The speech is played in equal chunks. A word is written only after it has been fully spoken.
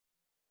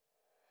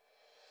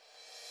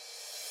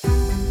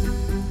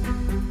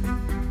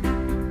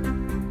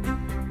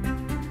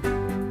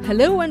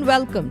Hello and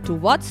welcome to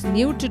What's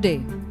New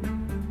Today.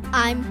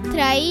 I'm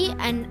Trai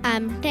and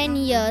I'm 10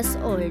 years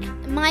old.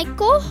 My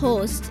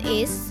co-host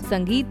is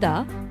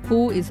Sangeeta,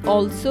 who is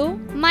also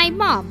my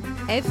mom.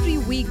 Every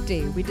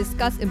weekday we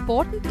discuss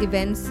important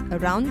events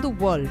around the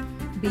world,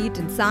 be it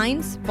in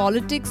science,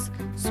 politics,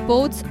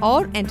 sports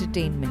or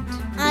entertainment.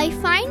 I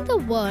find the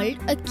world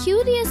a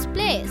curious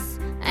place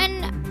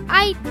and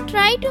I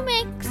try to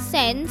make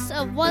sense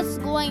of what's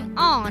going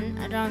on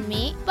around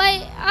me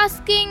by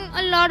asking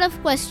a lot of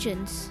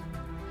questions.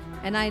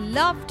 And I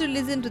love to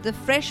listen to the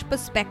fresh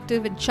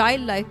perspective and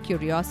childlike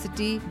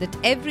curiosity that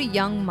every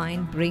young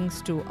mind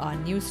brings to our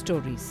news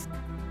stories.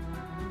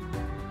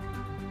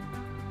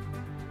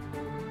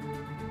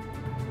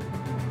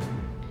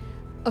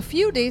 A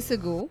few days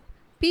ago,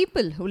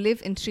 people who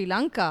live in Sri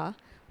Lanka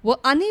were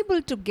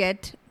unable to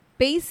get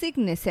basic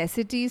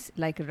necessities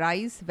like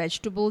rice,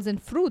 vegetables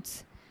and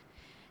fruits.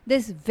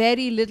 There's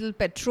very little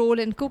petrol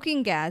and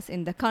cooking gas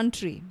in the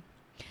country.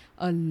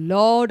 A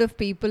lot of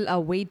people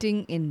are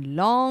waiting in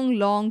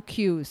long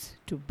queues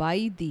to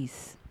buy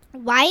these.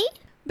 Why?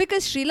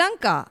 Because Sri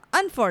Lanka,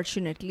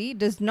 unfortunately,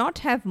 does not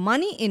have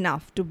money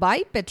enough to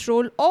buy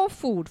petrol or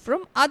food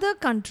from other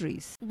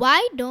countries.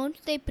 Why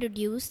don't they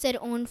produce their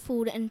own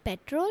food and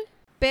petrol?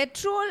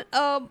 Petrol?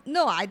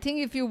 No, I think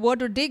if you were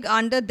to dig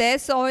under their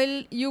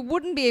soil, you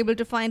wouldn't be able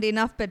to find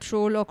enough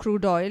petrol or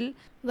crude oil.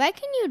 Where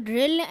can you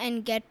drill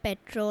and get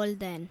petrol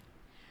then?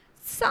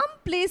 Some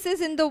places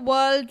in the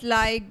world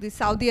like the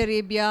Saudi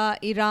Arabia,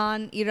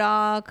 Iran,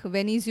 Iraq,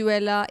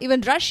 Venezuela,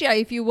 even Russia,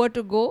 if you were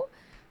to go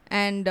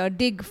and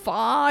dig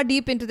far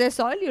deep into their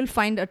soil, you'll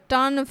find a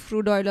ton of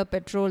crude oil or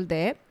petrol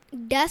there.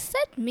 Does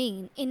that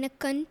mean in a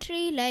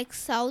country like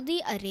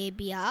Saudi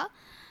Arabia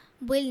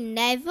will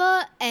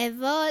never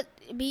ever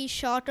be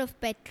short of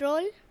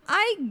petrol?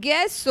 I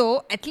guess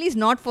so, at least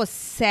not for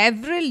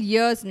several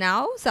years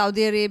now.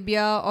 Saudi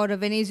Arabia or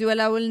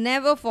Venezuela will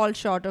never fall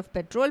short of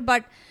petrol,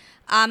 but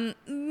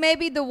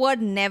maybe the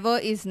word never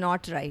is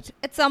not right.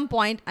 At some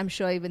point, I'm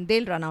sure even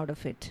they'll run out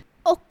of it.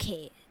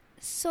 Okay,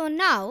 so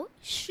now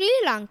Sri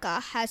Lanka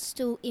has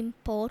to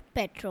import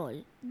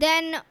petrol.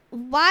 Then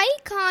why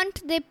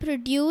can't they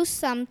produce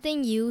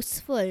something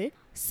useful,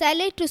 sell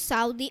it to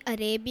Saudi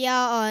Arabia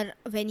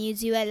or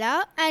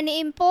Venezuela and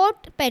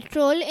import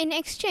petrol in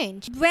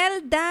exchange?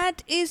 Well,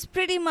 that is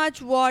pretty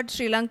much what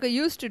Sri Lanka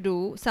used to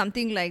do,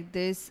 something like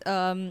this,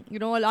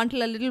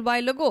 until a little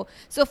while ago.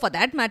 So for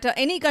that matter,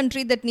 any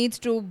country that needs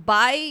to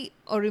buy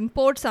or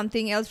import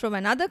something else from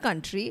another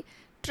country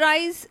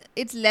tries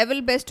its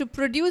level best to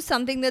produce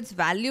something that's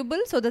valuable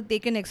so that they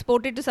can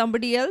export it to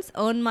somebody else,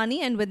 earn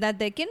money, and with that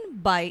they can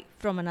buy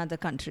from another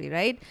country,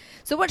 right?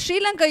 So what Sri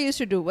Lanka used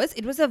to do was,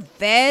 it was a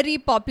very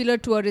popular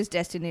tourist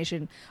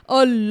destination.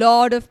 A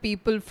lot of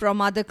people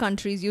from other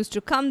countries used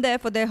to come there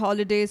for their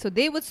holidays, so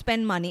they would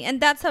spend money,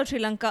 and that's how Sri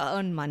Lanka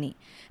earned money.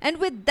 And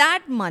with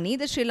that money,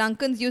 the Sri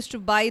Lankans used to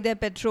buy their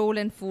petrol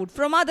and food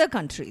from other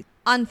countries.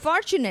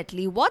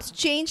 Unfortunately, what's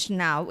changed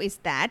now is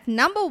that,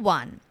 number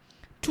one,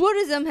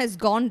 tourism has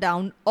gone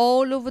down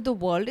all over the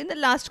world in the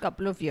last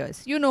couple of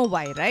years. You know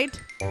why,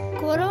 right?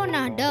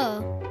 Corona,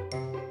 duh.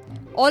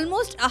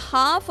 Almost a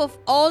half of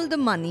all the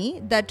money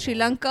that Sri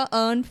Lanka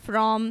earned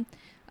from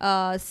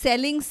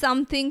selling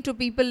something to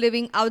people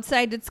living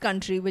outside its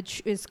country,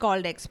 which is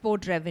called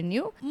export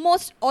revenue,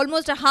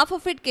 almost a half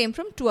of it came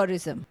from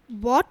tourism.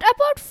 What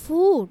about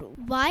food?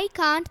 Why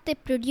can't they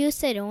produce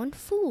their own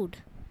food?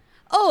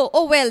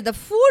 Oh, well, the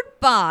food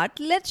part,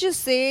 let's just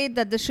say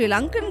that the Sri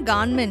Lankan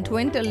government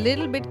went a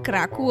little bit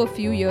crackoo a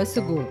few years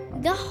ago.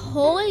 The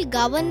whole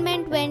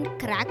government went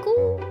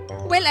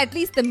crackoo? Well, at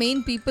least the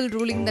main people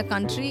ruling the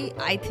country,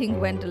 I think,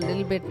 went a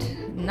little bit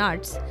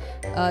nuts.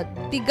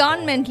 The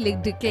government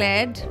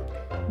declared,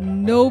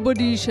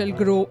 nobody shall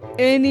grow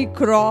any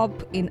crop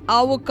in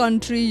our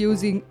country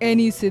using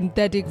any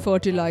synthetic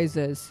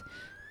fertilizers.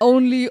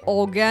 Only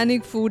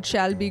organic food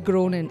shall be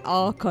grown in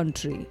our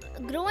country.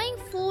 Growing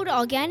food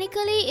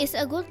organically is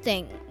a good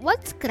thing.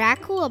 What's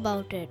crackoo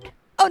about it?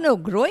 Oh no,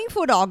 growing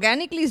food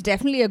organically is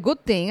definitely a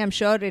good thing. I'm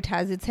sure it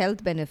has its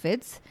health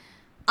benefits.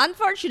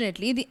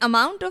 Unfortunately, the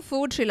amount of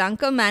food Sri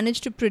Lanka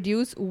managed to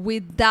produce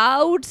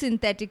without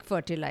synthetic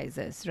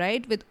fertilizers,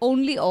 right, with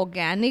only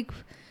organic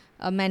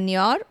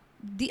manure,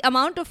 the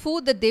amount of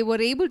food that they were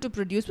able to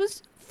produce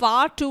was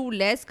far too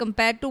less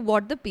compared to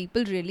what the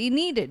people really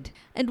needed.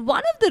 And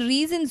one of the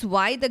reasons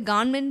why the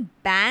government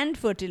banned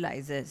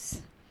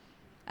fertilizers,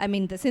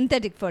 the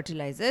synthetic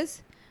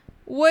fertilizers,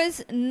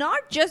 was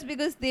not just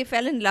because they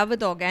fell in love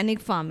with organic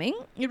farming.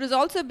 It was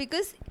also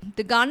because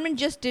the government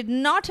just did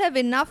not have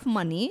enough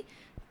money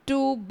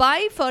to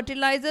buy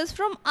fertilizers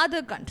from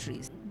other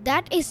countries.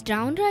 That is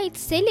downright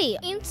silly.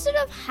 Instead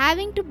of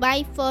having to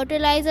buy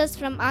fertilizers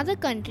from other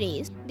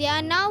countries, they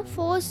are now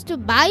forced to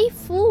buy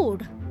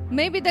food.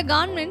 Maybe the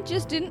government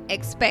just didn't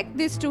expect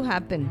this to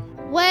happen.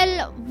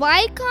 Well,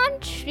 why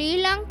can't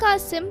Sri Lanka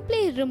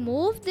simply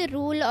remove the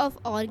rule of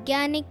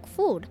organic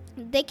food?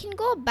 They can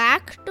go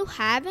back to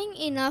having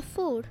enough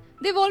food.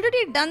 They've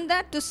already done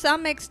that to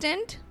some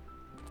extent.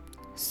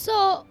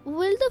 So,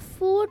 will the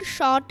food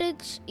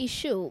shortage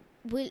issue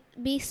will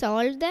be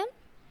solved then?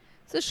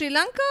 So Sri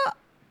Lanka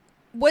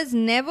was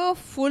never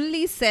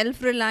fully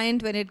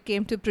self-reliant when it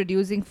came to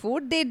producing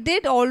food. They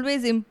did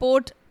always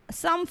import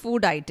some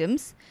food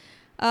items.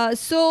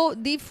 So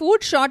the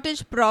food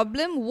shortage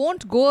problem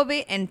won't go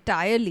away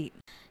entirely.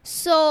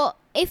 So,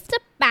 if the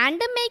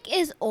pandemic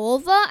is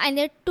over and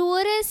the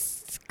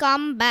tourists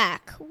come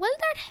back, will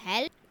that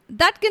help?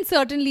 That can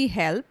certainly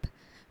help.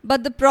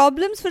 But the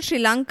problems for Sri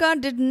Lanka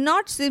did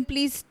not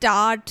simply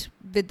start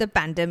with the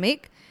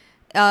pandemic.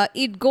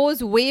 It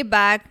goes way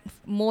back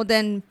more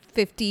than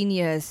 15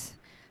 years.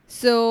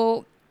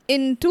 So,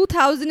 in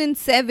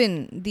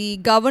 2007, the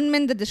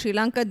government that the Sri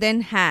Lanka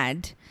then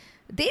had,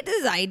 they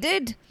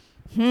decided,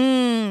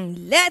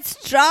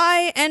 let's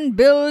try and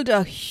build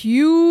a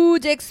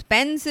huge,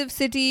 expensive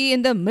city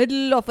in the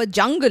middle of a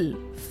jungle.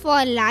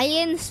 For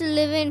lions to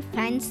live in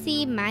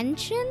fancy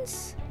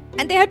mansions?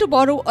 And they had to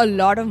borrow a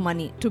lot of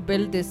money to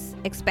build this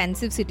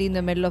expensive city in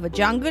the middle of a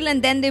jungle.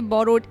 And then they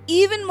borrowed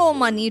even more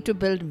money to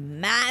build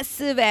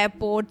massive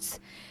airports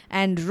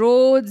and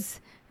roads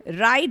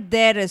right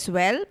there as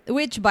well.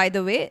 Which, by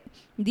the way,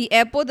 the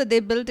airport that they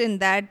built in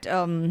that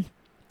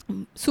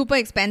super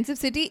expensive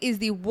city is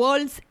the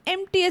world's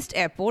emptiest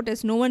airport,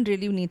 as no one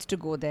really needs to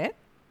go there.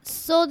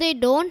 So they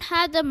don't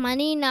have the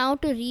money now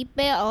to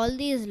repay all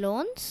these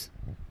loans?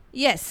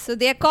 Yes, so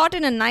they are caught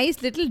in a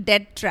nice little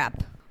debt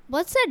trap.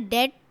 What's a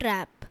debt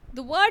trap?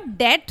 The word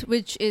debt,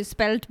 which is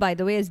spelled, by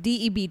the way, as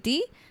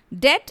DEBT,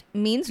 debt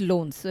means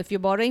loans. So if you're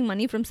borrowing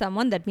money from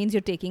someone, that means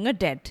you're taking a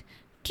debt.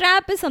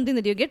 Trap is something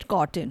that you get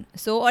caught in.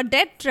 So a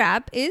debt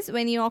trap is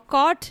when you're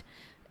caught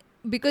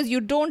because you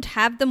don't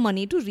have the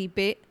money to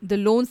repay the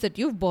loans that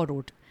you've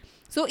borrowed.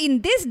 So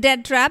in this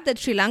debt trap that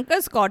Sri Lanka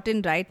is caught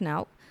in right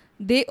now,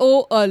 they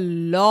owe a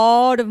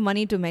lot of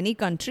money to many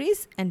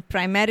countries and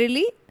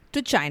primarily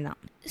to China.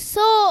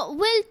 So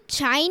will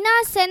China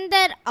send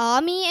their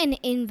army and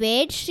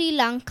invade Sri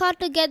Lanka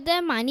to get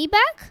their money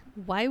back?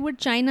 Why would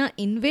China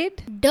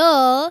invade?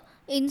 Duh!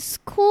 In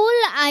school,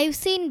 I've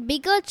seen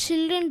bigger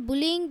children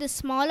bullying the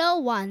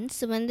smaller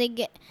ones when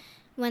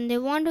they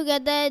want to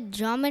get their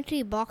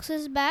geometry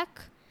boxes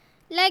back.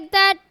 Like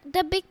that,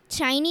 the big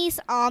Chinese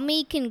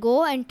army can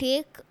go and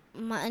take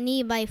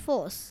money by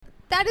force.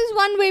 That is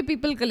one way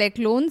people collect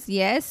loans,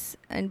 yes.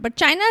 But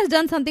China has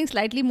done something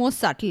slightly more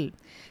subtle.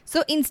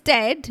 So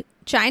instead,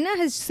 China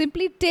has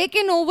simply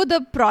taken over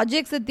the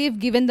projects that they've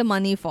given the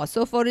money for.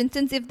 So for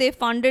instance, if they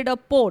funded a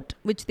port,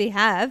 which they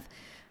have,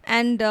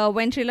 and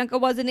when Sri Lanka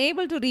wasn't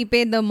able to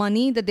repay the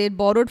money that they'd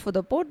borrowed for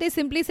the port, they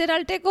simply said,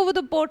 I'll take over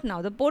the port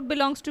now. The port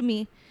belongs to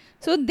me.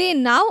 So they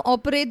now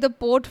operate the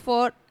port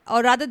for,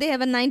 or rather they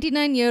have a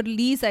 99-year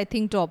lease, I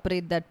think, to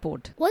operate that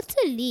port. What's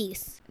a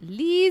lease?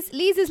 Lease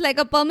is like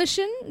a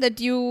permission that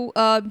you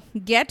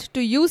get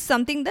to use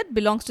something that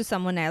belongs to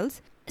someone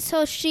else.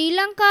 So Sri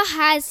Lanka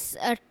has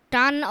a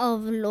ton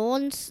of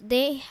loans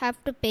they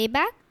have to pay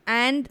back?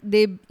 And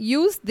they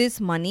use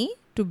this money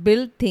to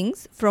build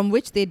things from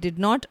which they did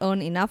not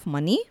earn enough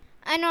money.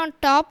 And on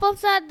top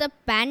of that, the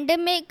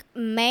pandemic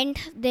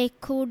meant they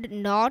could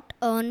not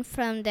earn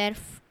from their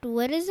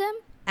tourism.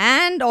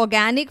 And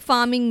organic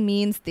farming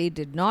means they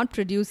did not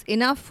produce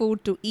enough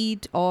food to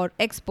eat or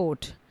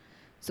export.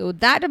 So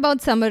that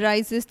about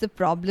summarizes the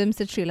problems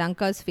that Sri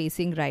Lanka is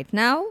facing right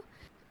now.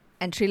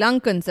 And Sri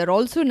Lankans are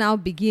also now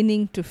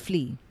beginning to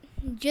flee.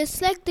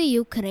 Just like the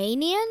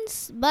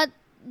Ukrainians, but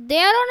they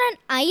are on an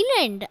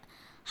island.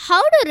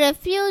 How do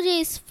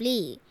refugees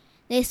flee?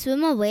 They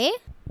swim away?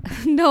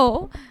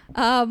 No,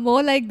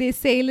 more like they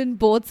sail in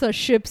boats or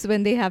ships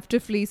when they have to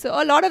flee. So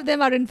a lot of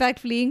them are in fact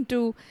fleeing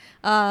to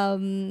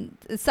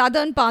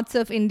southern parts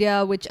of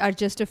India, which are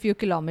just a few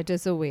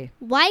kilometers away.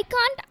 Why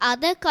can't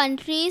other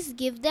countries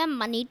give them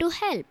money to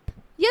help?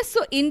 Yes,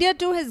 so India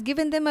too has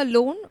given them a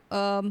loan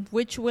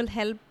which will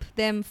help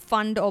them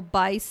fund or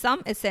buy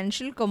some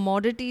essential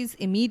commodities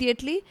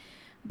immediately.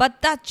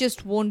 But that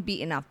just won't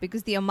be enough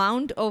because the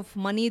amount of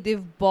money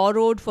they've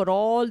borrowed for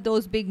all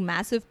those big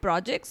massive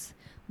projects,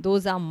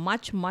 those are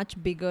much,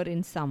 much bigger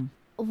in sum.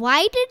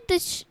 Why did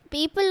the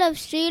people of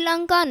Sri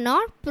Lanka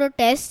not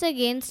protest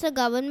against a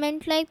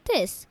government like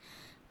this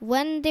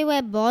when they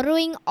were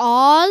borrowing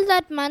all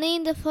that money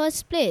in the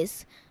first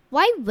place?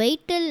 Why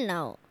wait till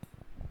now?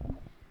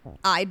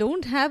 I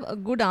don't have a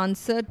good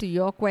answer to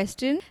your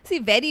question. See,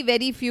 very,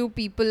 very few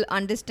people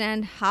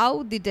understand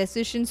how the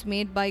decisions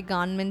made by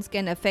governments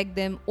can affect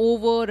them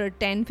over a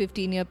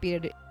 10-15 year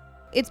period.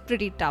 It's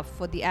pretty tough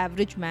for the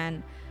average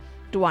man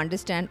to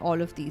understand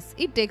all of these.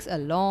 It takes a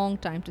long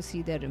time to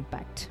see their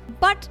impact.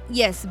 But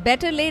yes,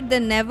 better late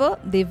than never.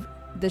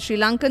 The Sri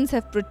Lankans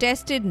have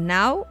protested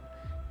now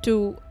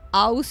to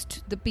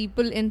oust the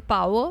people in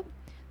power.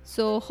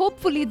 So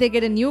hopefully they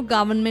get a new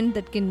government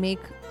that can make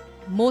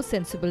more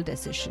sensible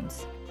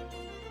decisions.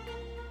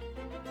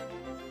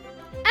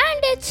 And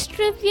it's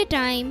trivia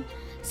time.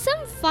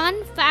 Some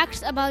fun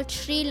facts about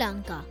Sri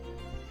Lanka.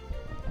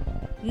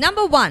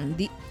 Number 1.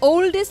 The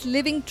oldest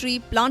living tree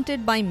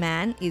planted by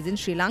man is in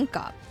Sri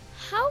Lanka.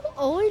 How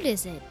old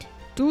is it?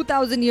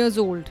 2000 years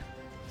old.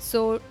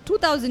 So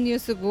 2000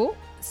 years ago,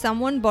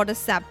 someone brought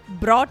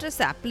a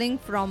sapling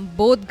from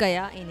Bodh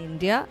Gaya in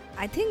India.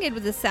 I think it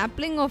was a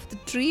sapling of the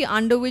tree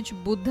under which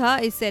Buddha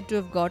is said to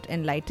have got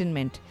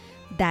enlightenment.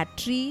 That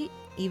tree,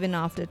 even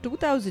after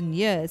 2000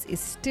 years, is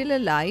still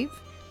alive.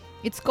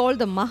 It's called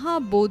the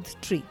Mahabodh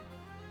tree.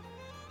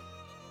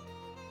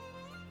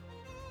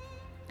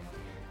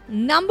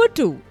 Number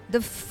 2,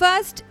 the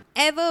first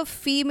ever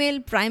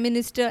female prime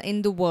minister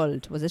in the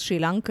world was a Sri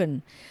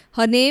Lankan.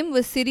 Her name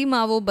was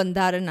Sirimavo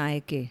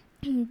Bandaranaike.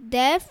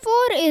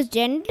 Therefore, is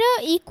gender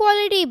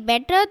equality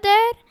better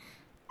there?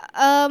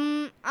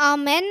 Are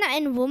men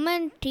and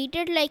women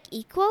treated like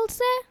equals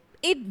there?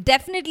 It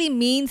definitely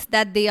means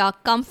that they are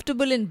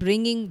comfortable in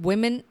bringing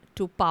women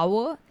to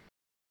power,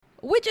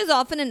 which is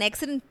often an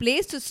excellent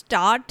place to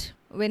start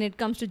when it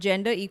comes to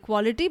gender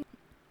equality.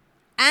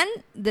 And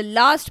the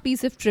last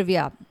piece of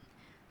trivia.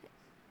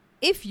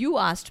 If you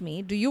asked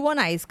me, do you want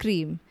ice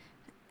cream?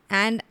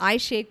 And I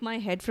shake my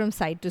head from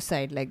side to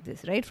side like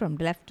this, right? From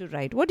left to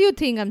right. What do you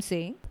think I'm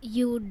saying?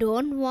 You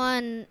don't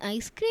want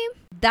ice cream?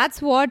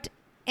 That's what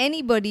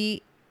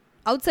anybody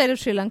outside of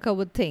Sri Lanka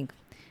would think.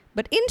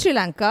 But in Sri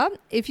Lanka,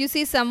 if you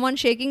see someone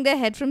shaking their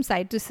head from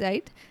side to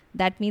side,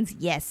 that means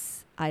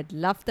yes, I'd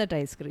love that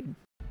ice cream.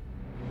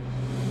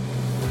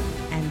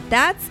 And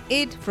that's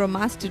it from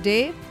us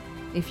today.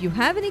 If you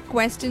have any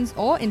questions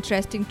or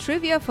interesting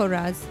trivia for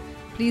us,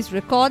 please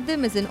record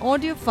them as an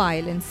audio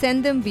file and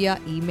send them via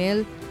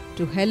email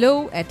to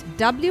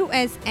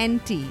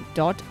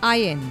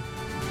hello@wsnt.in.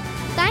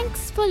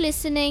 Thanks for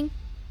listening.